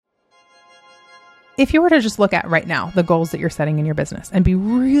If you were to just look at right now, the goals that you're setting in your business and be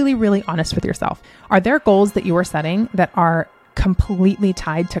really, really honest with yourself, are there goals that you are setting that are completely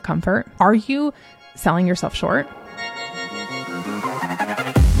tied to comfort? Are you selling yourself short?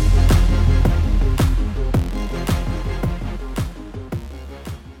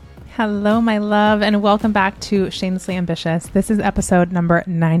 Hello, my love, and welcome back to Shamelessly Ambitious. This is episode number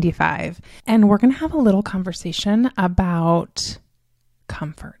 95, and we're going to have a little conversation about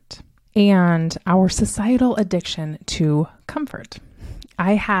comfort and our societal addiction to comfort.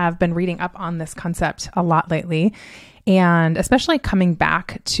 I have been reading up on this concept a lot lately, and especially coming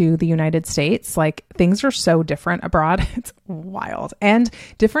back to the United States, like things are so different abroad. It's wild and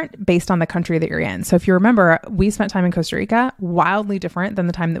different based on the country that you're in. So if you remember, we spent time in Costa Rica, wildly different than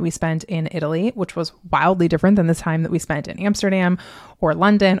the time that we spent in Italy, which was wildly different than the time that we spent in Amsterdam or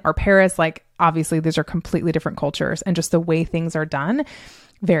London or Paris. Like obviously these are completely different cultures, and just the way things are done,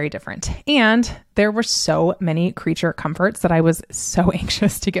 very different. And there were so many creature comforts that I was so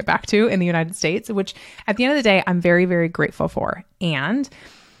anxious to get back to in the United States, which at the end of the day, I'm very, very grateful for. And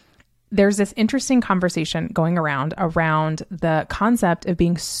there's this interesting conversation going around the concept of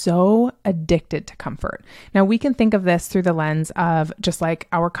being so addicted to comfort. Now, we can think of this through the lens of just like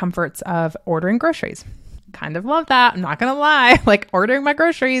our comforts of ordering groceries. Kind of love that. I'm not going to lie. Like ordering my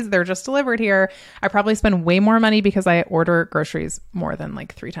groceries, they're just delivered here. I probably spend way more money because I order groceries more than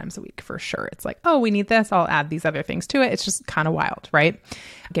like 3 times a week for sure. It's like, oh, we need this. I'll add these other things to it. It's just kind of wild, right?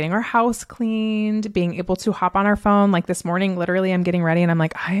 Getting our house cleaned, being able to hop on our phone. Like this morning, literally I'm getting ready and I'm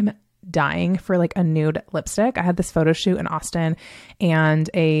like, I'm dying for like a nude lipstick. I had this photo shoot in Austin and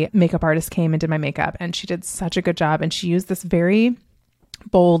a makeup artist came and did my makeup and she did such a good job. And she used this very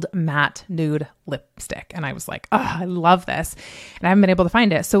bold matte nude lipstick. And I was like, oh, I love this. And I haven't been able to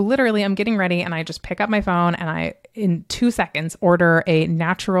find it. So literally I'm getting ready and I just pick up my phone and I, in 2 seconds, order a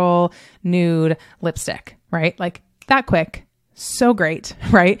natural nude lipstick, right? Like that quick. So great,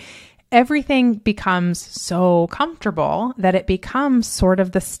 right? Everything becomes so comfortable that it becomes sort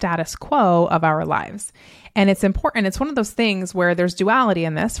of the status quo of our lives. And it's important. It's one of those things where there's duality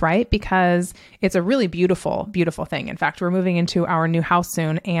in this, right? Because it's a really beautiful, beautiful thing. In fact, we're moving into our new house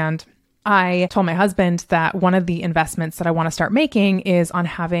soon. And I told my husband that one of the investments that I want to start making is on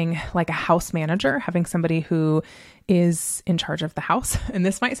having like a house manager, having somebody who is in charge of the house. And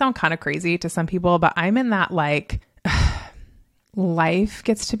this might sound kind of crazy to some people, but I'm in that like life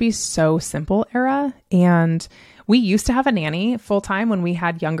gets to be so simple era. And we used to have a nanny full time when we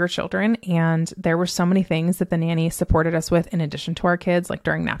had younger children. And there were so many things that the nanny supported us with in addition to our kids, like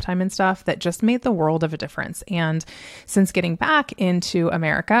during nap time and stuff, that just made the world of a difference. And since getting back into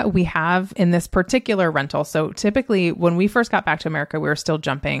America, we have in this particular rental. So typically when we first got back to America, we were still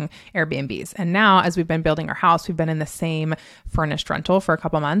jumping Airbnbs. And now as we've been building our house, we've been in the same furnished rental for a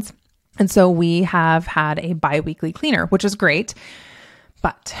couple months. And so we have had a bi-weekly cleaner, which is great.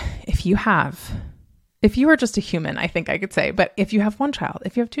 But if you are just a human, I think I could say, but if you have 1 child,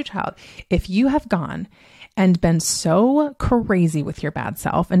 if you have 2 child, if you have gone and been so crazy with your bad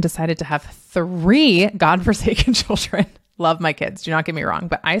self and decided to have 3 godforsaken children, love my kids, do not get me wrong,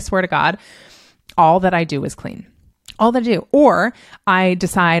 but I swear to God, all that I do is clean. All that I do. Or I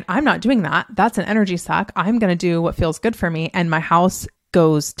decide I'm not doing that. That's an energy suck. I'm going to do what feels good for me. And my house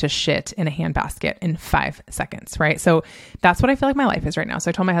goes to shit in a handbasket in 5 seconds, right? So that's what I feel like my life is right now. So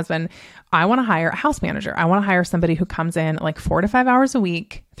I told my husband, I want to hire a house manager. I want to hire somebody who comes in like 4 to 5 hours a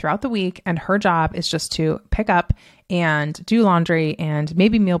week throughout the week. And her job is just to pick up and do laundry and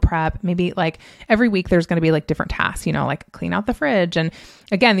maybe meal prep. Maybe like every week there's going to be like different tasks, you know, like clean out the fridge. And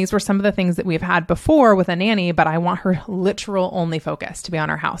again, these were some of the things that we've had before with a nanny, but I want her literal only focus to be on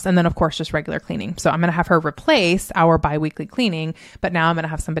our house. And then of course, just regular cleaning. So I'm going to have her replace our bi-weekly cleaning, but now I'm going to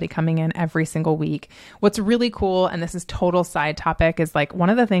have somebody coming in every single week. What's really cool, and this is total side topic, is like one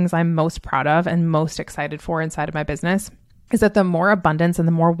of the things I'm most proud of and most excited for inside of my business is that the more abundance and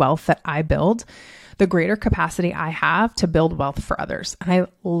the more wealth that I build, the greater capacity I have to build wealth for others. And I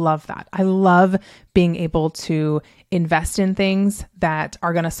love that. I love being able to invest in things that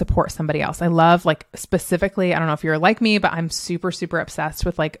are going to support somebody else. I love like specifically, I don't know if you're like me, but I'm super, super obsessed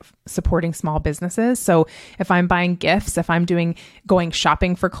with like supporting small businesses. So if I'm buying gifts, if I'm going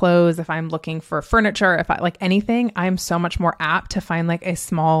shopping for clothes, if I'm looking for furniture, if I like anything, I'm so much more apt to find like a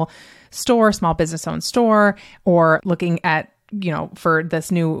small business owned store, or looking at, you know, for this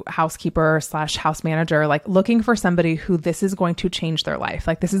new housekeeper / house manager, like looking for somebody who this is going to change their life.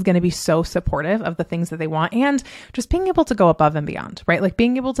 Like this is going to be so supportive of the things that they want, and just being able to go above and beyond, right? Like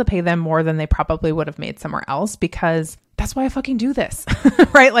being able to pay them more than they probably would have made somewhere else, because that's why I fucking do this,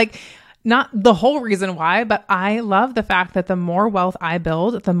 right? Like not the whole reason why, but I love the fact that the more wealth I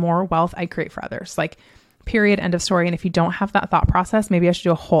build, the more wealth I create for others. Like, period, end of story. And if you don't have that thought process, maybe I should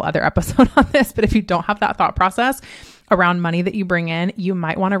do a whole other episode on this, but if you don't have that thought process around money that you bring in, you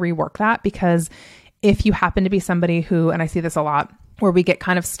might want to rework that, because if you happen to be somebody who, and I see this a lot, where we get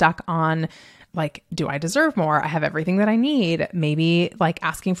kind of stuck on like, do I deserve more? I have everything that I need. Maybe like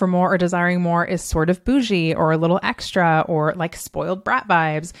asking for more or desiring more is sort of bougie or a little extra or like spoiled brat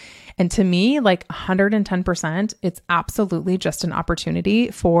vibes. And to me, like 110%, it's absolutely just an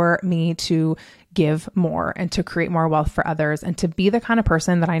opportunity for me to give more and to create more wealth for others and to be the kind of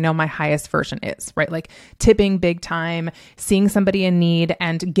person that I know my highest version is, right? Like tipping big time, seeing somebody in need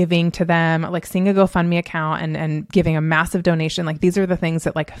and giving to them, like seeing a GoFundMe account and giving a massive donation. Like these are the things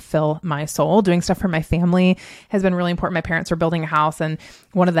that like fill my soul. Doing stuff for my family has been really important. My parents were building a house, and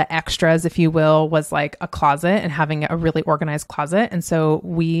one of the extras, if you will, was like a closet and having a really organized closet. And so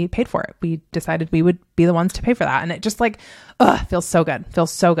we paid for it. We decided we would be the ones to pay for that. And it just like, feels so good. Feels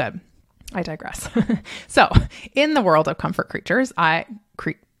so good. I digress. So in the world of comfort creatures,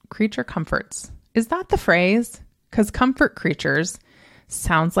 creature comforts. Is that the phrase? Because comfort creatures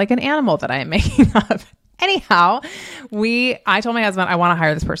sounds like an animal that I am making up. Anyhow, I told my husband, I want to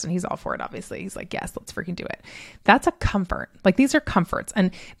hire this person. He's all for it, obviously. He's like, yes, let's freaking do it. That's a comfort. Like these are comforts. And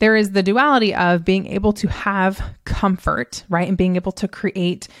there is the duality of being able to have comfort, right? And being able to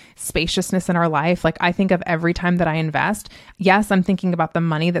create spaciousness in our life. Like I think of every time that I invest, yes, I'm thinking about the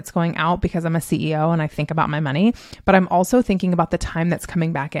money that's going out because I'm a CEO and I think about my money, but I'm also thinking about the time that's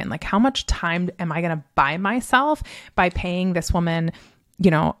coming back in. Like how much time am I going to buy myself by paying this woman,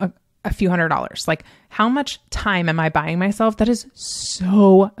 a few $100s? Like how much time am I buying myself that is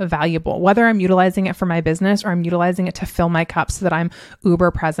so valuable, whether I'm utilizing it for my business or I'm utilizing it to fill my cup so that I'm uber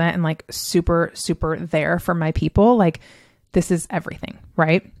present and like super, super there for my people. Like this is everything,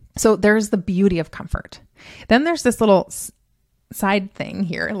 right? So there's the beauty of comfort. Then there's this little side thing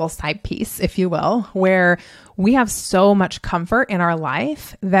here, a little side piece, if you will, where we have so much comfort in our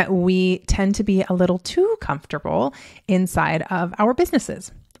life that we tend to be a little too comfortable inside of our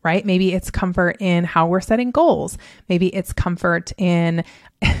businesses. Right? Maybe it's comfort in how we're setting goals. Maybe it's comfort in,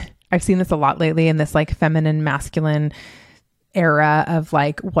 I've seen this a lot lately in this like feminine, masculine era of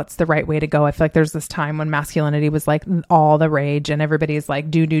like, what's the right way to go? I feel like there's this time when masculinity was like all the rage and everybody's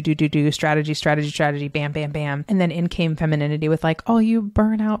like, do, strategy, bam, bam, bam. And then in came femininity with like, oh, you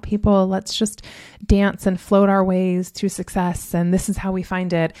burn out people. Let's just dance and float our ways to success. And this is how we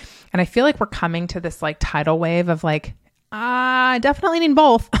find it. And I feel like we're coming to this like tidal wave of like, I definitely need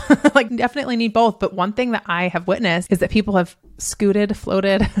both. Definitely need both. But one thing that I have witnessed is that people have scooted,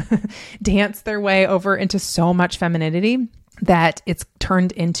 floated, danced their way over into so much femininity that it's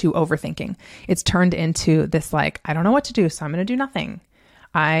turned into overthinking. It's turned into this like, I don't know what to do, so I'm going to do nothing.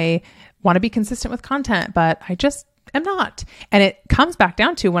 I want to be consistent with content, but I just am not. And it comes back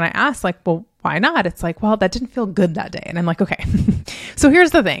down to when I ask like, well, why not? It's like, well, that didn't feel good that day. And I'm like, okay. So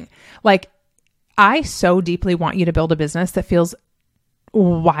here's the thing. Like, I so deeply want you to build a business that feels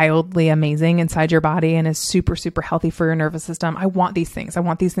wildly amazing inside your body and is super, super healthy for your nervous system. I want these things. I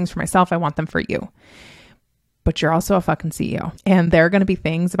want these things for myself. I want them for you. But you're also a fucking CEO. And there are going to be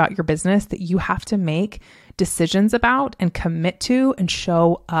things about your business that you have to make decisions about and commit to and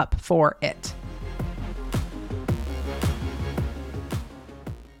show up for it.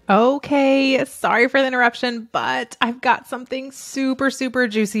 Okay, sorry for the interruption, but I've got something super, super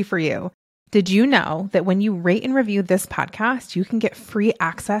juicy for you. Did you know that when you rate and review this podcast, you can get free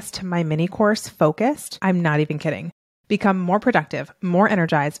access to my mini course, Focused? I'm not even kidding. Become more productive, more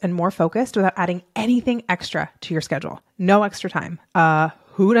energized, and more focused without adding anything extra to your schedule. No extra time.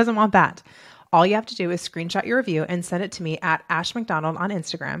 Who doesn't want that? All you have to do is screenshot your review and send it to me at Ash McDonald on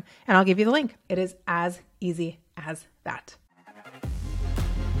Instagram, and I'll give you the link. It is as easy as that.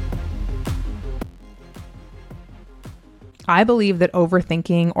 I believe that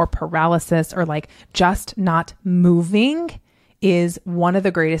overthinking or paralysis or like just not moving is one of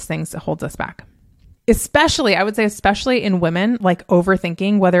the greatest things that holds us back. Especially, I would say, especially in women, like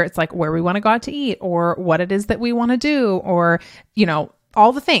overthinking, whether it's like where we want to go out to eat or what it is that we want to do or,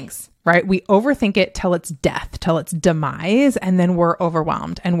 all the things, right? We overthink it till it's death, till it's demise, and then we're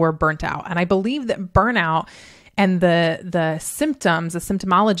overwhelmed and we're burnt out. And I believe that burnout and the symptoms, the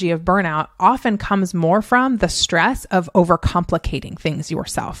symptomology of burnout often comes more from the stress of overcomplicating things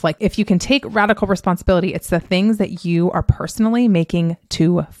yourself. Like if you can take radical responsibility, it's the things that you are personally making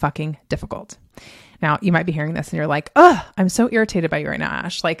too fucking difficult. Now, you might be hearing this and you're like, oh, I'm so irritated by you right now,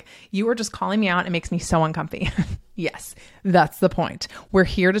 Ash. Like, you are just calling me out. It makes me so uncomfy. Yes, that's the point. We're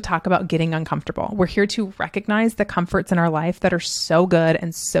here to talk about getting uncomfortable. We're here to recognize the comforts in our life that are so good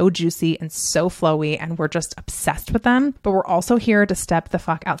and so juicy and so flowy, and we're just obsessed with them. But we're also here to step the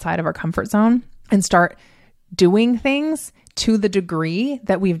fuck outside of our comfort zone and start doing things to the degree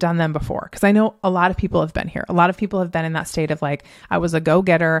that we've done them before. Because I know a lot of people have been here. A lot of people have been in that state of like, I was a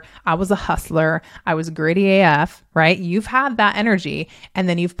go-getter, I was a hustler, I was gritty AF, right? You've had that energy and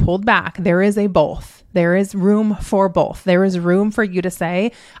then you've pulled back. There is a both. There is room for both. There is room for you to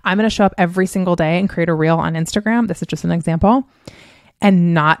say, I'm going to show up every single day and create a reel on Instagram. This is just an example.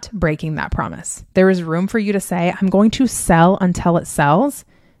 And not breaking that promise. There is room for you to say, I'm going to sell until it sells.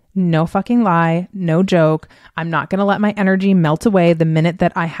 No fucking lie, no joke. I'm not going to let my energy melt away the minute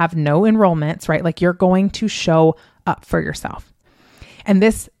that I have no enrollments, right? Like, you're going to show up for yourself. And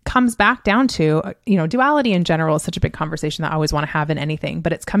this comes back down to, duality in general is such a big conversation that I always want to have in anything,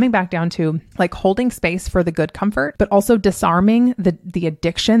 but it's coming back down to like holding space for the good comfort, but also disarming the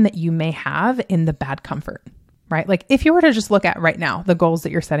addiction that you may have in the bad comfort. Right? Like, if you were to just look at right now, the goals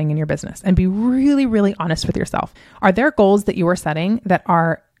that you're setting in your business and be really, really honest with yourself, are there goals that you are setting that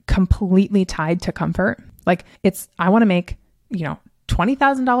are completely tied to comfort? Like, I want to make,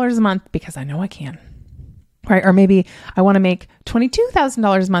 $20,000 a month because I know I can, right? Or maybe I want to make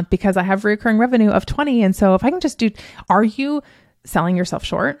 $22,000 a month because I have recurring revenue of 20. And so if I can just are you selling yourself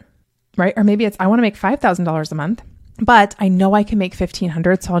short, right? Or maybe I want to make $5,000 a month, but I know I can make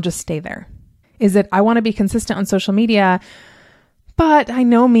 $1,500. So I'll just stay there. Is it, I want to be consistent on social media, but I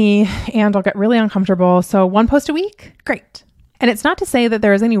know me and I'll get really uncomfortable. So one post a week, great. And it's not to say that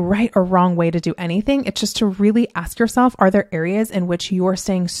there is any right or wrong way to do anything. It's just to really ask yourself, are there areas in which you are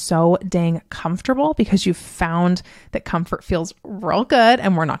staying so dang comfortable because you've found that comfort feels real good?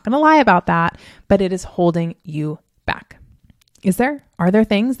 And we're not going to lie about that, but it is holding you back. Are there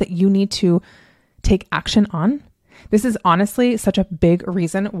things that you need to take action on? This is honestly such a big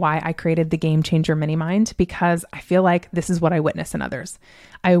reason why I created the Game Changer Mini Mind, because I feel like this is what I witness in others.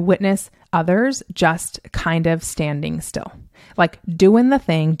 I witness others just kind of standing still, like doing the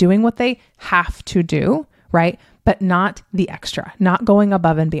thing, doing what they have to do, right? But not the extra, not going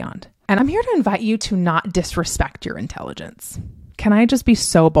above and beyond. And I'm here to invite you to not disrespect your intelligence. Can I just be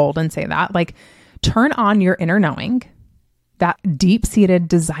so bold and say that? Like, turn on your inner knowing, that deep-seated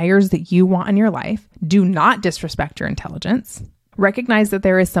desires that you want in your life. Do not disrespect your intelligence. Recognize that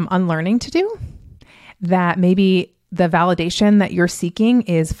there is some unlearning to do, that maybe the validation that you're seeking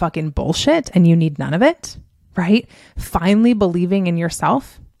is fucking bullshit and you need none of it, right? Finally believing in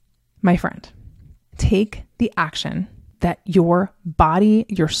yourself. My friend, take the action that your body,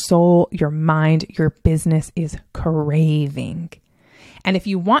 your soul, your mind, your business is craving. And if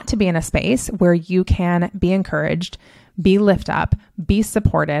you want to be in a space where you can be encouraged, be lift up, be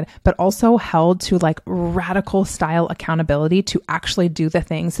supported, but also held to like radical style accountability to actually do the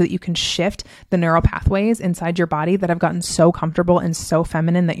things so that you can shift the neural pathways inside your body that have gotten so comfortable and so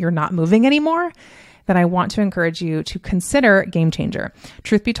feminine that you're not moving anymore, then I want to encourage you to consider Game Changer.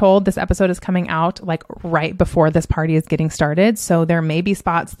 Truth be told, this episode is coming out like right before this party is getting started. So there may be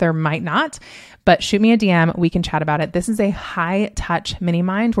spots, there might not, but shoot me a DM. We can chat about it. This is a high touch mini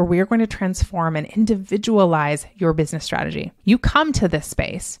mind where we are going to transform and individualize your business strategy. You come to this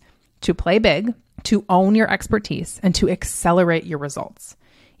space to play big, to own your expertise, and to accelerate your results.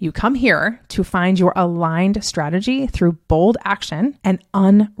 You come here to find your aligned strategy through bold action and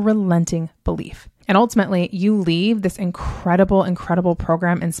unrelenting belief. And ultimately, you leave this incredible, incredible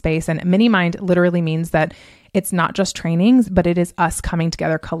program in space. And Mini Mind literally means that it's not just trainings, but it is us coming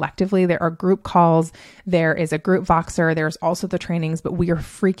together collectively. There are group calls. There is a group Voxer. There's also the trainings, but we are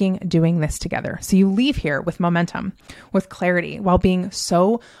freaking doing this together. So you leave here with momentum, with clarity, while being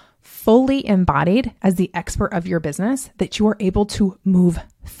so fully embodied as the expert of your business that you are able to move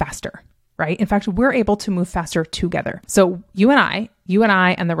faster, right? In fact, we're able to move faster together. So you and I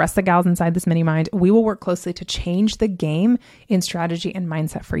and the rest of the gals inside this mini mind, we will work closely to change the game in strategy and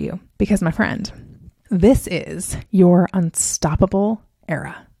mindset for you. Because my friend, this is your unstoppable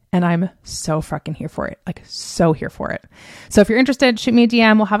era. And I'm so fucking here for it. Like, so here for it. So if you're interested, shoot me a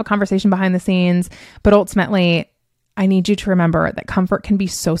DM. We'll have a conversation behind the scenes. But ultimately, I need you to remember that comfort can be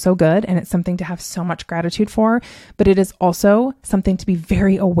so, so good. And it's something to have so much gratitude for. But it is also something to be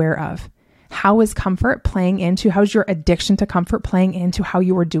very aware of. How is comfort playing into, how's your addiction to comfort playing into how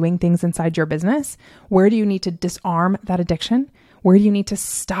you are doing things inside your business? Where do you need to disarm that addiction? Where do you need to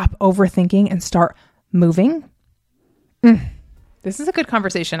stop overthinking and start moving? This is a good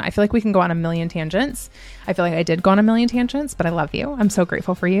conversation. I feel like we can go on a million tangents. I feel like I did go on a million tangents, but I love you. I'm so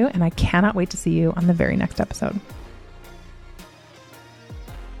grateful for you, and I cannot wait to see you on the very next episode.